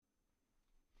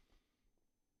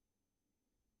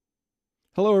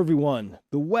Hello, everyone.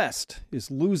 The West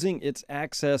is losing its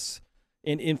access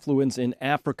and influence in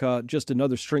Africa. Just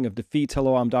another string of defeats.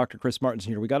 Hello, I'm Dr. Chris Martenson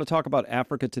here. We got to talk about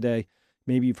Africa today.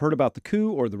 Maybe you've heard about the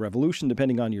coup or the revolution,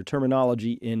 depending on your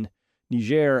terminology, in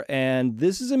Niger. And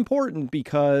this is important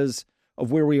because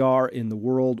of where we are in the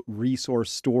world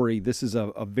resource story. This is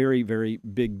a very, very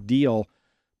big deal.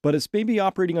 But it's maybe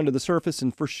operating under the surface.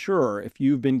 And for sure, if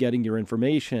you've been getting your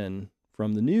information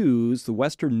from the news, the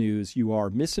Western news, you are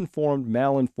misinformed,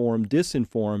 malinformed,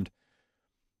 disinformed.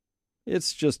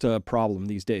 It's just a problem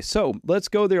these days. So let's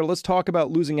go there. Let's talk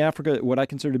about losing Africa, what I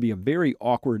consider to be a very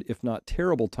awkward, if not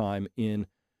terrible time in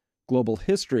global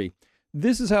history.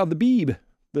 This is how the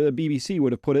BBC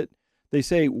would have put it. They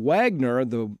say Wagner,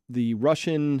 the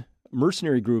Russian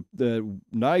mercenary group, the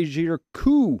Niger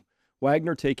coup,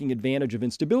 Wagner taking advantage of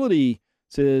instability,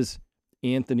 says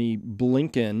Anthony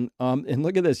Blinken. And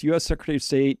look at this. U.S. Secretary of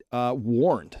State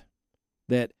warned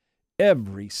that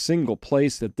every single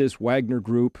place that this Wagner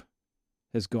group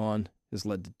has gone has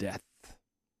led to death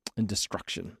and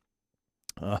destruction.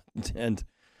 And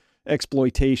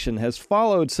exploitation has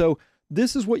followed. So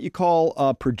this is what you call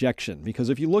a projection, because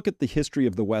if you look at the history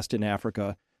of the West in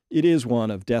Africa, it is one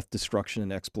of death, destruction,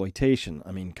 and exploitation.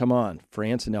 I mean, come on.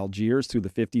 France and Algiers through the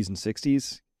 50s and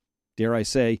 60s. Dare I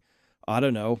say, I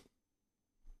don't know,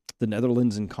 the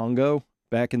Netherlands and Congo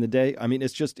back in the day. I mean,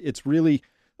 it's really,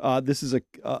 this is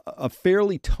a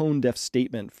fairly tone-deaf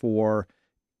statement for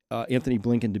Anthony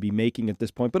Blinken to be making at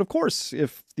this point. But of course,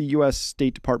 if the U.S.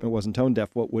 State Department wasn't tone-deaf,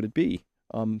 what would it be?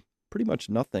 Pretty much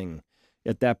nothing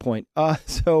at that point.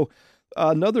 So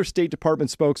another State Department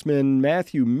spokesman,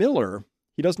 Matthew Miller,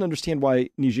 he doesn't understand why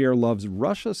Niger loves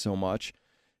Russia so much.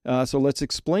 So let's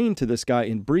explain to this guy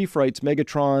in brief. Writes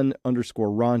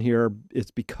Megatron_Ron here.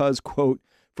 It's because, quote,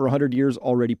 for 100 years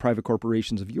already, private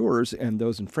corporations of yours and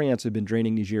those in France have been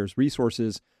draining Niger's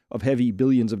resources of heavy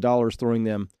billions of dollars, throwing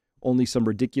them only some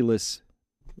ridiculous,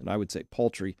 and I would say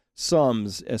paltry,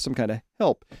 sums as some kind of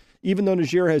help. Even though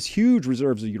Niger has huge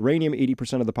reserves of uranium,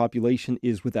 80% of the population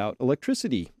is without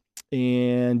electricity.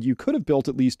 And you could have built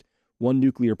at least one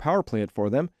nuclear power plant for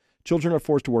them. Children are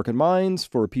forced to work in mines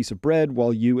for a piece of bread,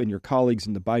 while you and your colleagues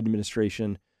in the Biden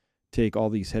administration take all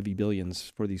these heavy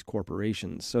billions for these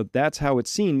corporations. So that's how it's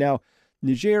seen. Now,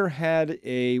 Niger had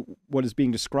what is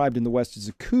being described in the West as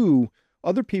a coup.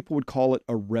 Other people would call it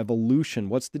a revolution.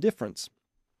 What's the difference?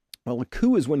 Well, a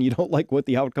coup is when you don't like what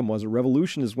the outcome was. A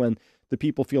revolution is when the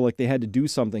people feel like they had to do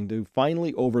something to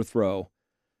finally overthrow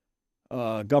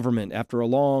government after a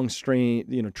long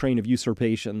train of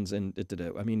usurpations. And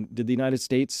I mean, did the United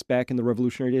States back in the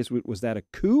revolutionary days, was that a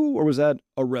coup or was that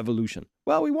a revolution?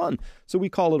 Well, we won. So we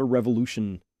call it a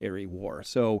revolutionary war.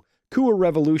 So coup or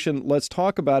revolution, let's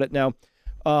talk about it now.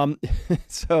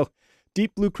 So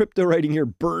Deep Blue Crypto writing here,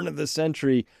 burn of the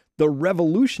century. The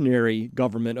revolutionary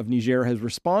government of Niger has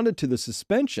responded to the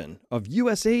suspension of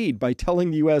U.S. aid by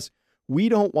telling the U.S., we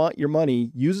don't want your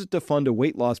money. Use it to fund a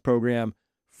weight loss program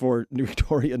for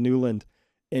Victoria Nuland,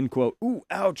 end quote. Ooh,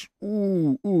 ouch.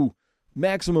 Ooh.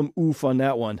 Maximum oof on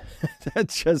that one.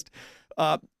 That's just,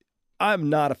 I'm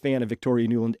not a fan of Victoria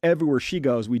Nuland. Everywhere she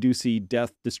goes, we do see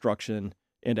death, destruction,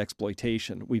 and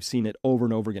exploitation. We've seen it over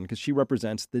and over again because she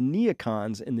represents the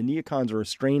neocons, and the neocons are a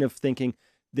strain of thinking.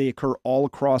 They occur all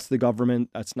across the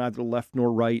government. That's neither left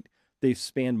nor right. They've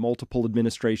spanned multiple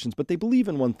administrations, but they believe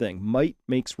in one thing: might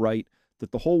makes right,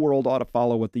 that the whole world ought to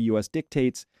follow what the U.S.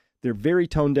 dictates. They're very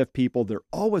tone-deaf people. They're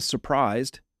always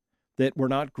surprised that we're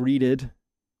not greeted,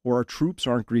 or our troops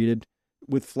aren't greeted,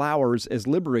 with flowers as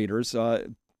liberators.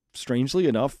 Strangely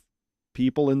enough,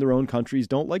 people in their own countries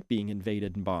don't like being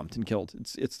invaded and bombed and killed.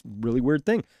 It's a really weird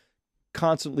thing.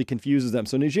 Constantly confuses them.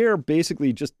 So Niger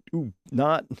basically just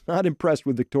not impressed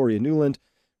with Victoria Nuland.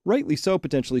 Rightly so,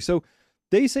 potentially. So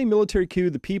they say military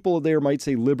coup. The people there might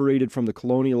say liberated from the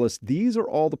colonialists. These are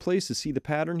all the places. See the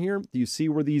pattern here? Do you see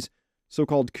where these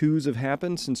so-called coups have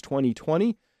happened since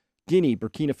 2020? Guinea,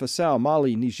 Burkina Faso,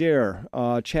 Mali, Niger,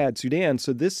 Chad, Sudan.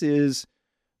 So this is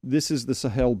the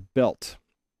Sahel belt.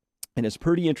 And it's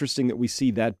pretty interesting that we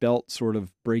see that belt sort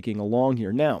of breaking along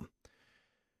here. Now,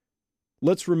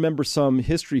 let's remember some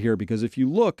history here, because if you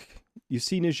look, you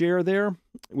see Niger there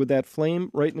with that flame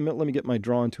right in the middle. Let me get my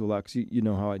drawing tool out, because you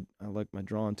know how I like my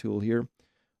drawing tool here.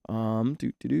 Come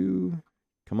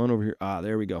on over here.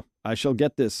 There we go. I shall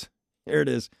get this. There it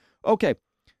is. Okay,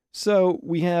 so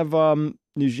we have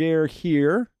Niger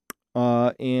here,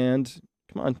 and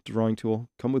come on, drawing tool,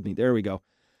 come with me. There we go.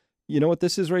 You know what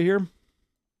this is right here?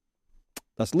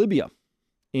 That's Libya.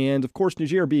 And of course,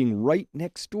 Niger, being right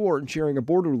next door and sharing a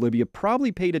border with Libya,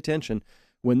 probably paid attention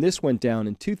when this went down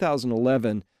in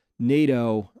 2011.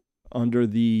 NATO under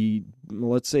the,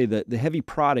 let's say, the heavy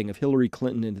prodding of Hillary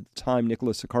Clinton and at the time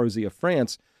Nicolas Sarkozy of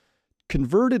France,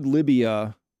 converted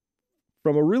Libya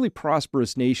from a really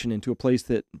prosperous nation into a place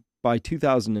that by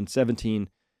 2017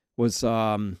 was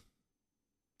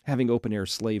having open-air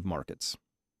slave markets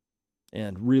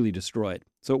and really destroyed.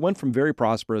 So it went from very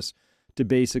prosperous to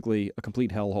basically a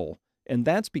complete hellhole. And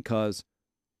that's because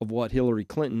of what Hillary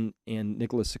Clinton and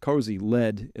Nicolas Sarkozy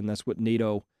led, and that's what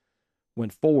NATO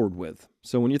went forward with.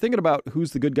 So when you're thinking about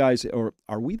who's the good guys, or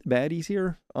are we the baddies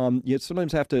here, you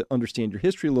sometimes have to understand your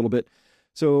history a little bit.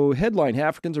 So headline,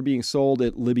 Africans are being sold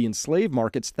at Libyan slave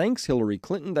markets, thanks Hillary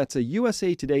Clinton. That's a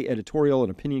USA Today editorial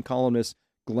and opinion columnist,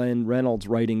 Glenn Reynolds,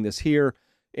 writing this here.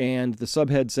 And the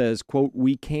subhead says, quote,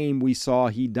 "We came, we saw,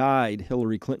 he died,"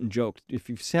 Hillary Clinton joked. If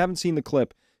you haven't seen the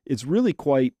clip, it's really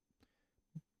quite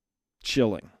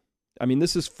chilling. I mean,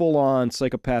 this is full-on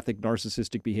psychopathic,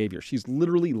 narcissistic behavior. She's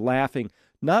literally laughing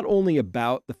not only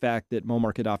about the fact that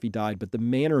Muammar Gaddafi died, but the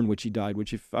manner in which he died,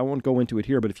 which if I won't go into it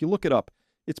here, but if you look it up,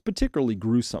 it's particularly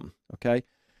gruesome, okay?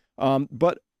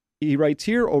 But he writes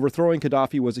here, overthrowing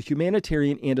Gaddafi was a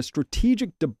humanitarian and a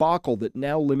strategic debacle that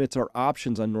now limits our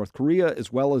options on North Korea,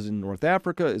 as well as in North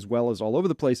Africa, as well as all over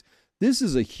the place. This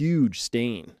is a huge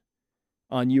stain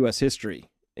on U.S. history,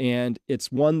 and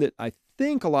it's one that I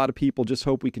think a lot of people just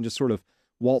hope we can just sort of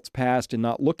waltz past and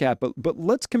not look at. But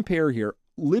let's compare here.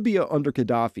 Libya under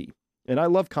Gaddafi, and I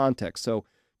love context, so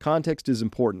context is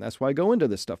important. That's why I go into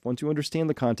this stuff. Once you understand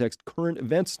the context, current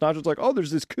events, it's not just like, oh,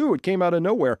 there's this coup, it came out of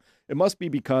nowhere. It must be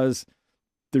because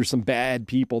there's some bad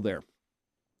people there.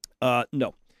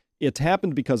 No, it's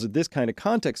happened because of this kind of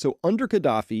context. So under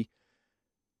Gaddafi,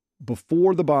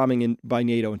 before the bombing by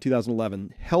NATO in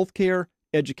 2011, healthcare,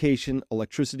 education,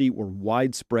 electricity were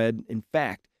widespread. In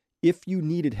fact, if you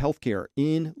needed healthcare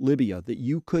in Libya that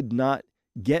you could not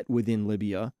get within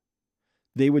Libya,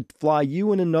 they would fly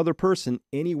you and another person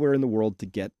anywhere in the world to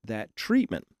get that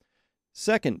treatment.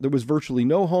 Second, there was virtually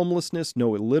no homelessness,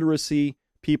 no illiteracy.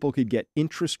 People could get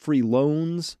interest-free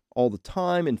loans all the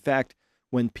time. In fact,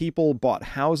 when people bought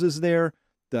houses there,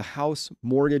 the house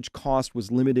mortgage cost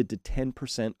was limited to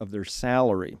 10% of their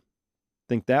salary.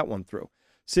 Think that one through.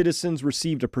 Citizens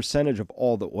received a percentage of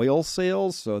all the oil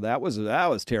sales, so that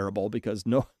was terrible because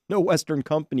no Western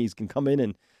companies can come in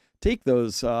and take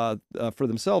those for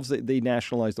themselves. They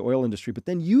nationalized the oil industry, but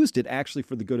then used it actually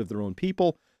for the good of their own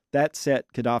people. That set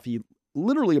Gaddafi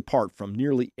literally apart from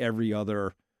nearly every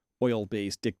other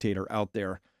oil-based dictator out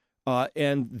there.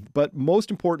 But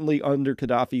most importantly, under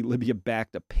Gaddafi, Libya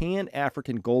backed a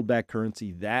pan-African gold-backed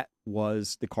currency. That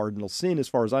was the cardinal sin, as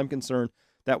far as I'm concerned.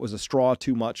 That was a straw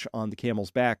too much on the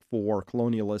camel's back for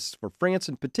colonialists, for France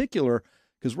in particular,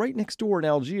 because right next door in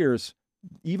Algiers,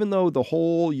 even though the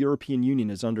whole European Union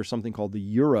is under something called the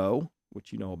euro,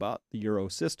 which you know about, the euro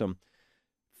system,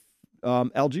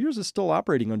 Algiers is still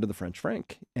operating under the French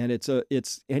franc. And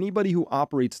it's anybody who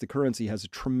operates the currency has a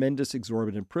tremendous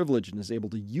exorbitant privilege and is able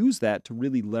to use that to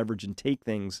really leverage and take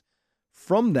things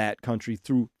from that country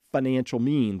through financial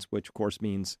means, which of course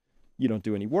means you don't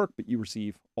do any work, but you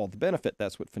receive all the benefit.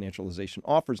 That's what financialization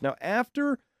offers. Now,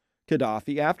 after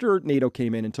Gaddafi, after NATO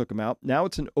came in and took him out, now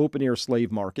it's an open-air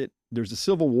slave market. There's a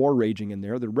civil war raging in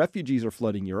there. The refugees are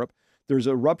flooding Europe. There's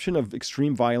an eruption of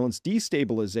extreme violence,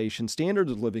 destabilization,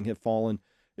 standards of living have fallen,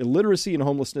 illiteracy and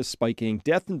homelessness spiking,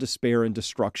 death and despair and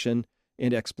destruction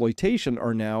and exploitation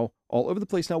are now all over the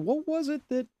place. Now, what was it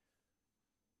that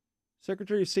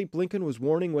Secretary of State Blinken was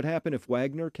warning would happen if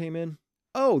Wagner came in?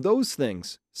 Oh, those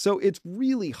things. So it's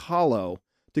really hollow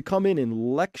to come in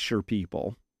and lecture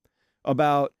people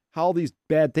about how these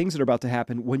bad things that are about to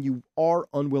happen when you are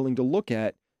unwilling to look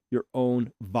at your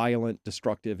own violent,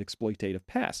 destructive, exploitative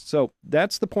past. So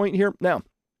that's the point here. Now,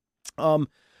 I'm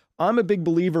a big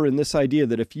believer in this idea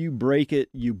that if you break it,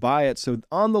 you buy it. So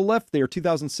on the left there,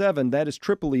 2007, that is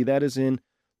Tripoli, that is in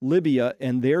Libya,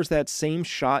 and there's that same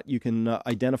shot. You can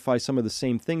identify some of the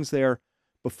same things there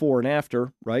before and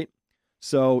after, right?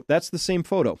 So that's the same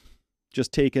photo,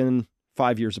 just taken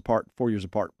 5 years apart, 4 years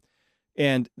apart.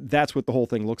 And that's what the whole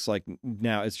thing looks like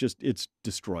now. It's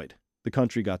destroyed. The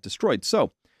country got destroyed.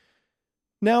 So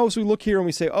now as we look here and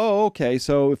we say, oh, okay,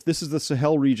 so if this is the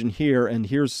Sahel region here, and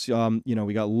here's,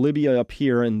 we got Libya up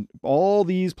here, and all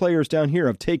these players down here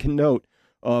have taken note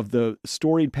of the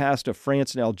storied past of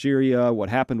France and Algeria, what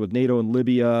happened with NATO and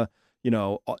Libya,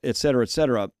 et cetera, et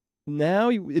cetera. Now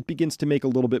it begins to make a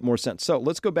little bit more sense. So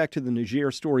let's go back to the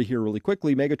Niger story here really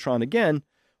quickly. Megatron again,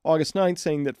 August 9th,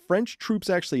 saying that French troops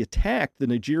actually attacked the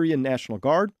Nigerian National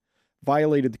Guard,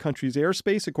 violated the country's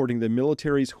airspace, according to the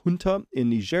military's junta in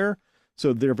Niger.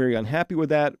 So they're very unhappy with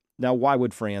that. Now, why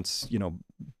would France,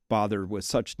 bother with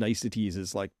such niceties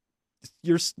as like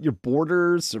your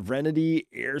borders, sovereignty,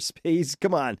 airspace.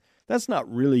 Come on, that's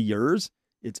not really yours.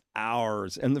 It's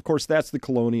ours. And of course, that's the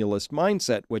colonialist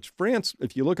mindset, which France,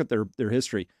 if you look at their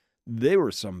history, they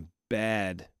were some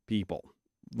bad people.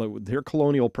 Their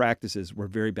colonial practices were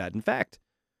very bad. In fact,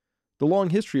 the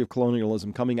long history of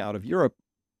colonialism coming out of Europe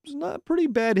was not a pretty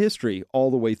bad history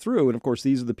all the way through. And of course,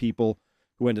 these are the people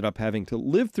who ended up having to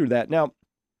live through that. Now,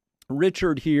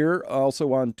 Richard here,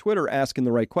 also on Twitter, asking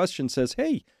the right question, says,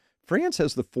 hey, France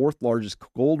has the fourth largest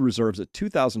gold reserves at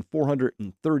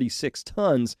 2,436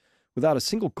 tons without a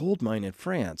single gold mine in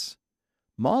France.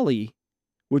 Mali,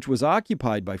 which was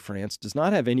occupied by France, does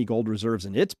not have any gold reserves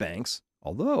in its banks,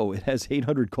 although it has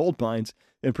 800 gold mines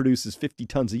and produces 50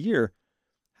 tons a year.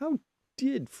 How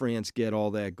did France get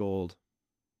all that gold?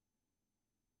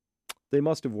 They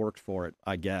must have worked for it,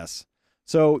 I guess.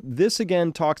 So this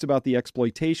again talks about the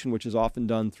exploitation, which is often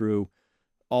done through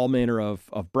all manner of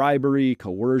bribery,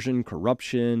 coercion,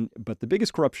 corruption. But the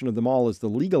biggest corruption of them all is the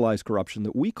legalized corruption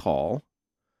that we call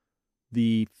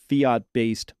the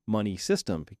fiat-based money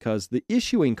system, because the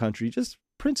issuing country just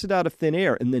prints it out of thin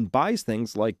air and then buys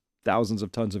things like thousands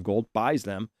of tons of gold, buys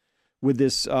them with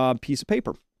this piece of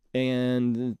paper.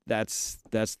 And that's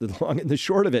the long and the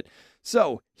short of it.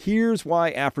 So here's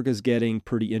why Africa's getting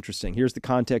pretty interesting. Here's the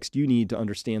context you need to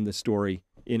understand this story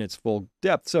in its full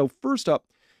depth. So first up,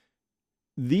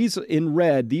 these in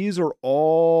red, these are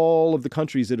all of the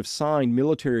countries that have signed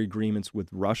military agreements with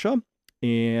Russia.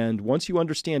 And once you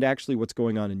understand actually what's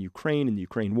going on in Ukraine and the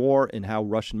Ukraine war and how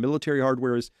Russian military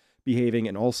hardware is behaving,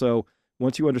 and also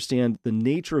once you understand the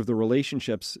nature of the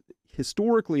relationships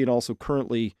historically and also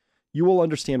currently, you will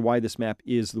understand why this map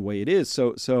is the way it is.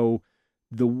 So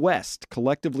the West,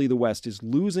 collectively the West, is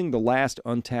losing the last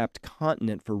untapped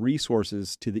continent for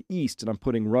resources to the East, and I'm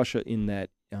putting Russia in that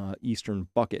Eastern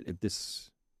bucket in this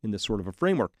sort of a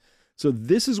framework. So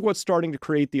this is what's starting to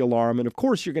create the alarm. And of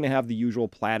course, you're going to have the usual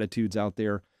platitudes out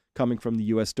there coming from the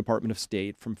U.S. Department of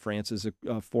State, from France's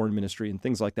foreign ministry and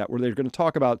things like that, where they're going to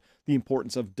talk about the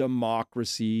importance of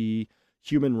democracy,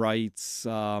 human rights,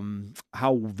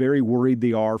 how very worried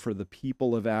they are for the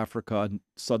people of Africa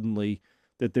suddenly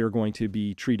that they're going to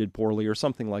be treated poorly or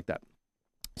something like that.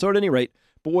 So at any rate,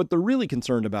 but what they're really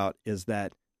concerned about is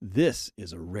that this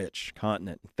is a rich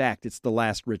continent. In fact, it's the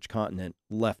last rich continent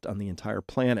left on the entire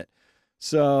planet.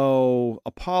 So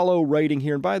Apollo writing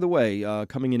here, and by the way,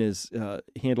 coming in his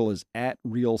handle is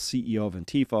 @RealCEO of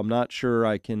Antifa. I'm not sure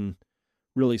I can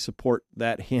really support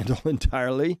that handle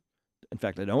entirely. In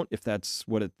fact, I don't, if that's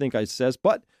what I think it says.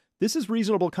 But this is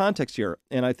reasonable context here,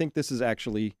 and I think this is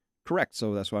actually correct.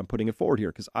 So that's why I'm putting it forward here,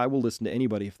 because I will listen to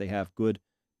anybody if they have good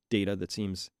data that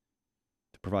seems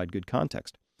to provide good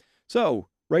context. So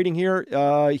writing here,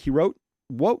 he wrote,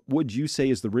 what would you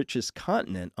say is the richest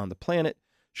continent on the planet?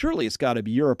 Surely it's got to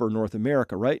be Europe or North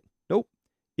America, right? Nope,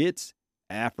 it's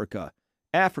Africa.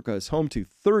 Africa is home to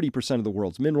 30% of the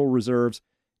world's mineral reserves,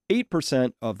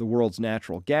 8% of the world's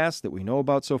natural gas that we know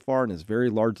about so far and is very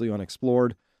largely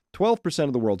unexplored, 12%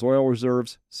 of the world's oil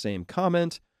reserves, same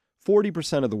comment,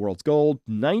 40% of the world's gold,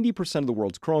 90% of the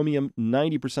world's chromium,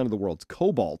 90% of the world's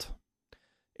cobalt,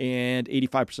 and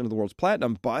 85% of the world's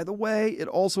platinum. By the way, it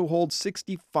also holds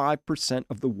 65%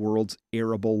 of the world's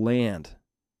arable land.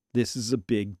 This is a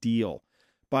big deal.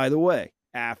 By the way,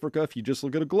 Africa, if you just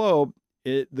look at a globe,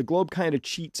 the globe kind of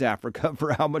cheats Africa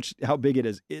for how big it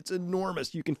is. It's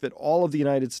enormous. You can fit all of the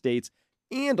United States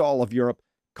and all of Europe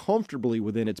comfortably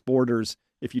within its borders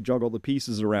if you juggle the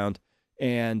pieces around.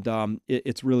 And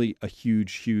it's really a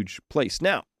huge, huge place.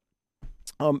 Now,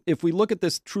 if we look at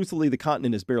this, truthfully, the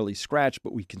continent is barely scratched,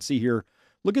 but we can see here,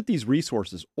 look at these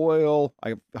resources. Oil,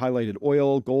 I highlighted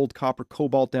oil, gold, copper,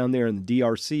 cobalt down there in the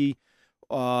DRC.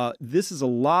 This is a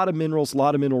lot of minerals, a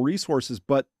lot of mineral resources,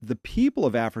 but the people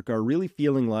of Africa are really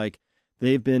feeling like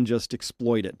they've been just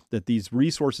exploited, that these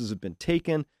resources have been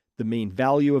taken. The main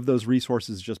value of those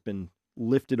resources has just been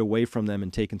lifted away from them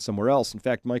and taken somewhere else. In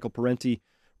fact, Michael Parenti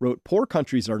wrote, poor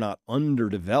countries are not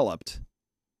underdeveloped.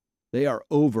 They are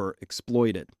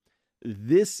overexploited.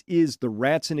 This is the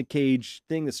rats in a cage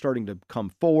thing that's starting to come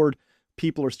forward.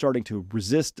 People are starting to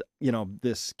resist,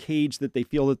 this cage that they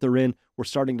feel that they're in. We're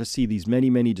starting to see these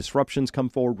many, many disruptions come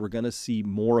forward. We're going to see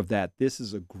more of that. This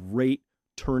is a great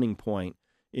turning point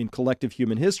in collective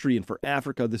human history. And for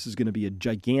Africa, this is going to be a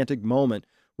gigantic moment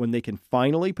when they can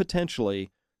finally, potentially,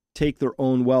 take their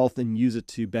own wealth and use it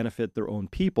to benefit their own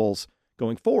peoples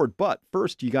going forward. But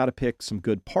first, you got to pick some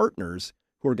good partners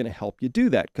who are going to help you do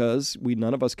that, because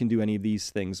none of us can do any of these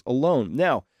things alone.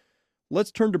 Now,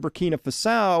 let's turn to Burkina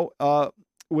Faso,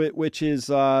 which is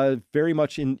very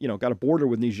much got a border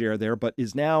with Niger there, but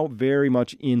is now very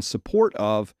much in support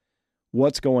of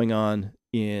what's going on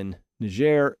in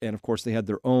Niger. And of course, they had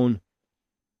their own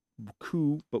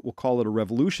coup, but we'll call it a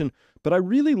revolution. But I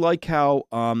really like how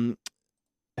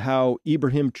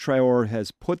Ibrahim Traore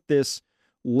has put this.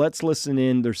 Let's listen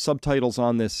in. There's subtitles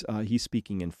on this. He's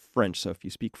speaking in French, so if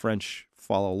you speak French,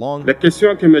 follow along. Les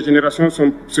questions que mes générations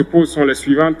se posent sont les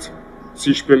suivantes,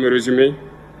 si je peux me résumer.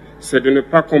 C'est de ne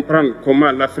pas comprendre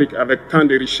comment l'Afrique, avec tant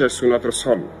de richesses sur notre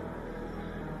sol,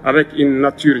 avec une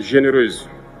nature généreuse,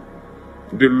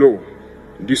 de l'eau,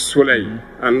 du soleil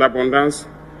en abondance,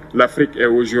 l'Afrique est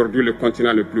aujourd'hui le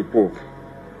continent le plus pauvre.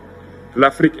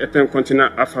 L'Afrique est un continent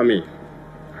affamé.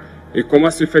 Et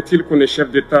comment se fait-il que les chefs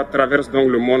d'État traversent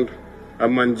donc le monde à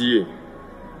mendier?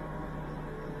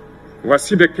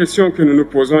 Voici des questions que nous nous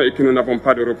posons et que nous n'avons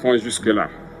pas de réponse jusque-là.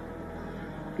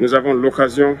 Nous avons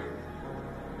l'occasion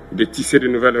de tisser de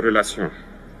nouvelles relations.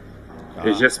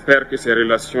 Et j'espère que ces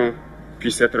relations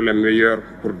puissent être les meilleures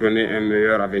pour donner un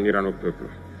meilleur avenir à nos peuples.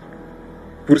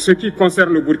 Pour ce qui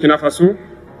concerne le Burkina Faso,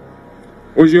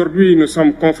 aujourd'hui nous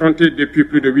sommes confrontés depuis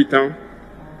plus de 8 ans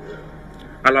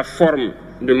à la forme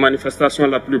de manifestation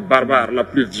la plus barbare, la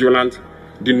plus violente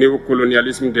du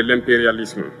néocolonialisme, de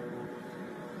l'impérialisme.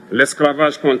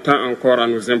 L'esclavage qu'on tend encore à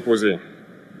nous imposer.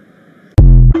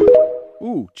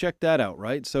 Ooh, check that out,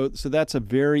 right? So that's a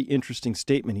very interesting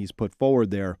statement he's put forward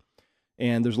there,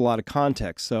 and there's a lot of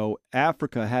context. So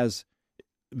Africa has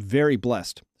very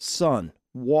blessed sun,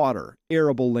 water,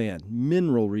 arable land,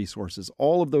 mineral resources,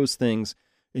 all of those things,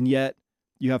 and yet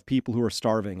you have people who are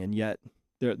starving, and yet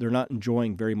they're not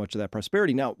enjoying very much of that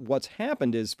prosperity. Now, what's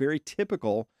happened is very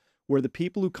typical, where the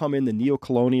people who come in, the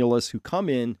neocolonialists who come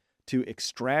in to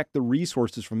extract the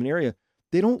resources from an area,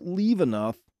 they don't leave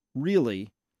enough, really.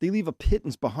 They leave a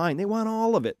pittance behind. They want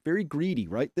all of it. Very greedy,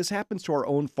 right? This happens to our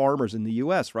own farmers in the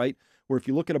U.S., right? Where if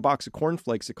you look at a box of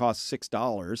cornflakes, it costs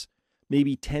 $6.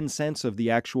 Maybe 10 cents of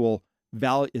the actual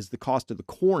value is the cost of the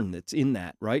corn that's in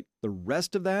that, right? The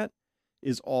rest of that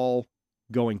is all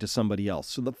going to somebody else.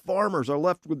 So the farmers are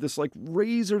left with this like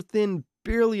razor thin,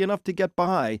 barely enough to get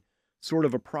by sort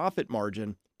of a profit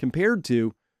margin compared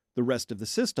to the rest of the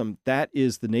system. That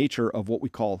is the nature of what we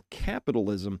call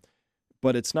capitalism.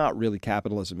 But it's not really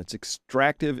capitalism. It's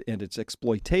extractive and it's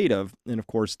exploitative. And of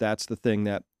course, that's the thing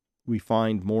that we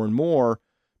find more and more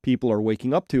people are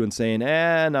waking up to and saying,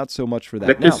 not so much for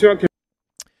that.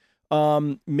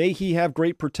 Now, may he have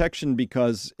great protection,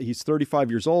 because he's 35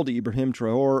 years old. Ibrahim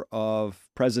Traore,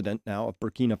 president now of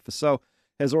Burkina Faso,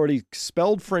 has already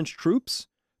expelled French troops,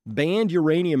 banned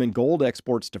uranium and gold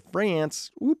exports to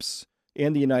France,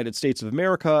 and the United States of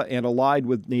America, and allied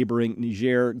with neighboring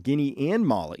Niger, Guinea, and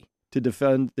Mali to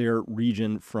defend their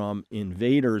region from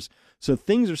invaders. So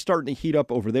things are starting to heat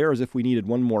up over there, as if we needed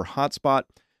one more hotspot.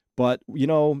 But,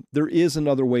 there is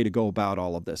another way to go about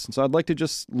all of this. And so I'd like to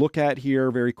just look at here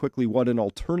very quickly what an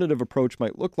alternative approach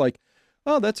might look like.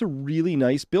 Oh, that's a really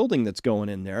nice building that's going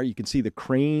in there. You can see the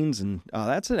cranes, and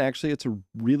it's a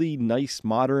really nice,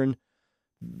 modern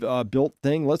built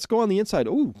thing. Let's go on the inside.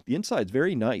 Oh, the inside's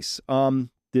very nice.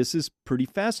 This is pretty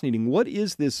fascinating. What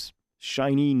is this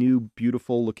shiny, new,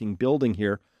 beautiful looking building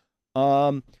here?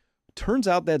 Turns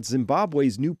out that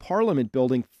Zimbabwe's new parliament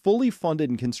building, fully funded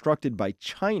and constructed by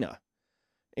China.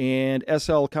 And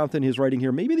S.L. Compton is writing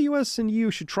here, maybe the U.S. and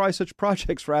EU should try such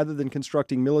projects rather than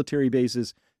constructing military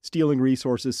bases, stealing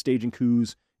resources, staging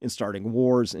coups, and starting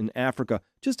wars in Africa.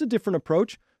 Just a different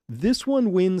approach. This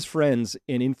one wins friends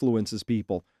and influences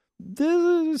people.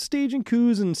 The staging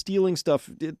coups and stealing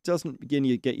stuff, it doesn't get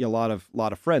you a lot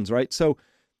of friends, right? So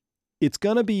it's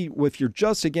going to be, if you're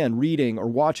just, again, reading or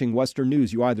watching Western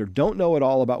news, you either don't know at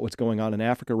all about what's going on in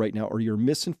Africa right now, or you're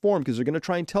misinformed, because they're going to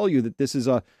try and tell you that this is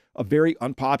a very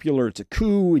unpopular, it's a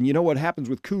coup. And you know what happens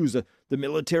with coups? The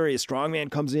military, a strongman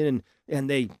comes in and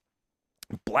they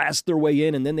blast their way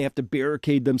in, and then they have to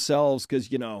barricade themselves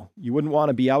because, you wouldn't want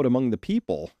to be out among the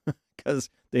people because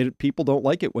people don't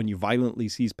like it when you violently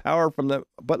seize power from them.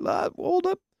 But hold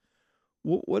up.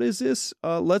 What is this?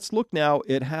 Let's look now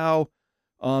at how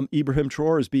Ibrahim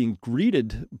Traore is being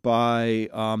greeted by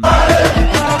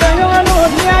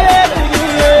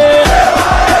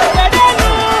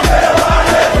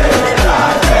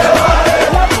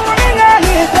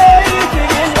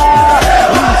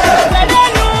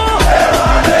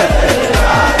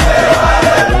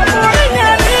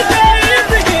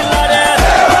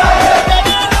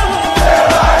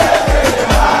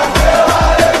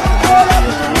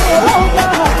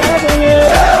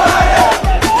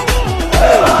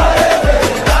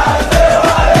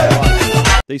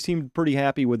they seem pretty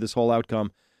happy with this whole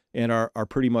outcome and are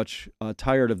pretty much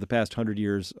tired of the past 100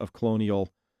 years of colonial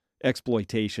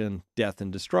exploitation, death,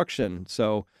 and destruction.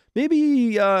 So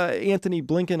maybe Anthony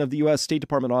Blinken of the U.S. State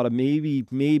Department ought to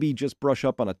maybe just brush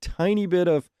up on a tiny bit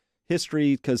of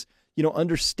history, because, you know,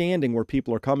 understanding where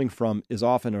people are coming from is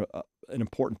often an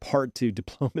important part to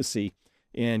diplomacy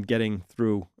and getting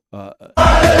through you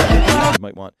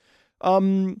might want.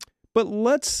 But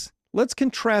let's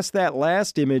contrast that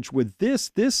last image with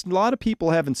this. A lot of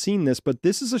people haven't seen this, but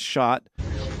this is a shot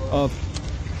of...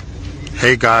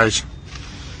 Hey guys,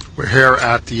 we're here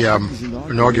at the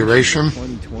inauguration.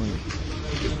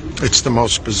 It's the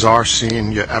most bizarre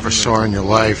scene you ever saw in your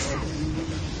life.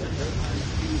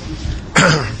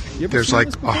 There's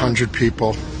like 100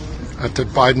 people at the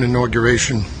Biden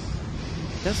inauguration.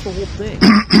 That's the whole thing.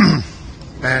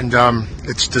 And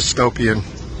it's dystopian.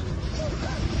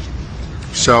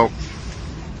 So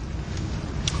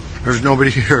there's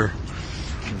nobody here.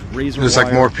 There's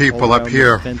like more people up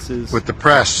here with the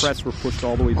press were pushed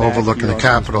all the way back overlooking the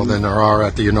Capitol than there are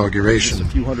at the inauguration. Just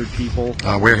a few hundred people.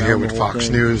 We're here with Fox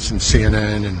News and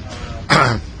CNN,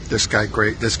 and this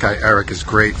guy Eric is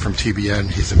great from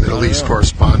TBN. He's a Middle East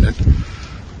correspondent.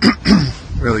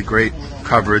 Really great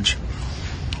coverage.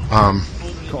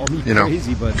 You know,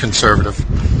 conservative.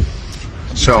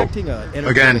 So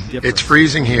again, it's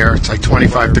freezing here. It's like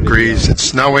 25 degrees. It's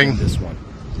snowing.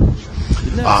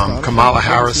 Kamala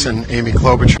Harris and Amy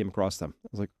Klobuchar came across them. I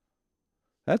was like,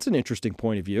 that's an interesting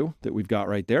point of view that we've got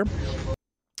right there.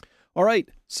 All right.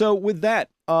 So with that,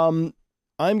 I'm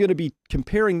going to be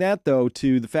comparing that, though,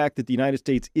 to the fact that the United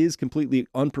States is completely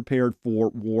unprepared for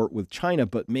war with China.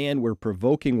 But man, we're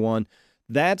provoking one.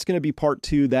 That's going to be part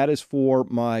 2. That is for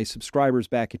my subscribers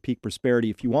back at Peak Prosperity.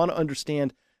 If you want to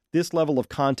understand this level of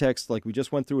context, like we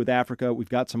just went through with Africa, we've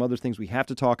got some other things we have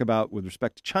to talk about with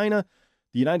respect to China.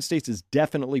 The United States is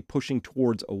definitely pushing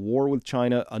towards a war with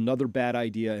China, another bad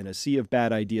idea in a sea of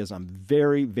bad ideas. I'm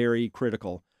very, very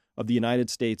critical of the United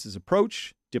States'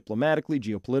 approach diplomatically,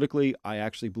 geopolitically. I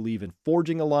actually believe in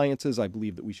forging alliances. I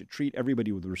believe that we should treat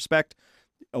everybody with respect.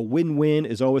 A win-win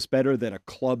is always better than a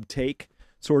club take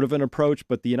sort of an approach.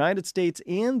 But the United States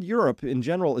and Europe in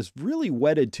general is really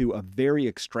wedded to a very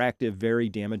extractive, very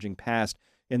damaging past.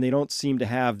 And they don't seem to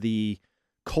have the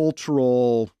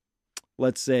cultural,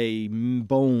 let's say,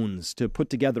 bones to put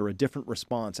together a different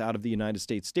response out of the United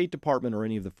States State Department or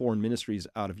any of the foreign ministries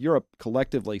out of Europe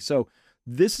collectively. So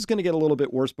this is going to get a little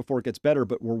bit worse before it gets better,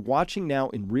 but we're watching now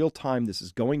in real time. This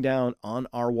is going down on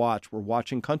our watch. We're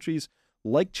watching countries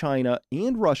like China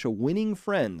and Russia winning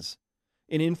friends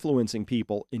and influencing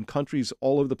people in countries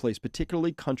all over the place,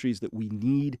 particularly countries that we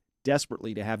need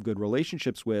desperately to have good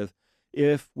relationships with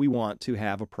if we want to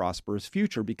have a prosperous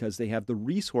future, because they have the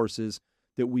resources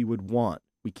that we would want.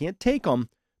 We can't take them,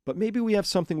 but maybe we have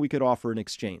something we could offer in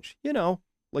exchange, you know,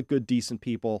 like good, decent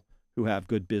people who have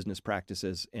good business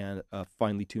practices and a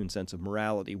finely tuned sense of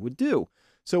morality would do.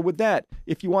 So with that,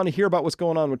 if you want to hear about what's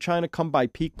going on with China, come by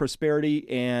Peak Prosperity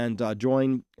and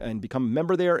join and become a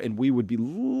member there. And we would be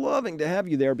loving to have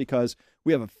you there because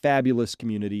we have a fabulous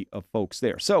community of folks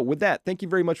there. So with that, thank you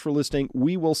very much for listening.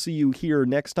 We will see you here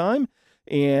next time.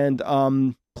 And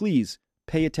please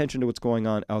pay attention to what's going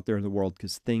on out there in the world,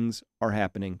 because things are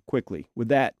happening quickly. With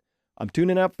that, I'm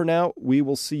tuning out for now. We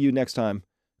will see you next time.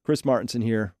 Chris Martenson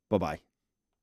here. Bye-bye.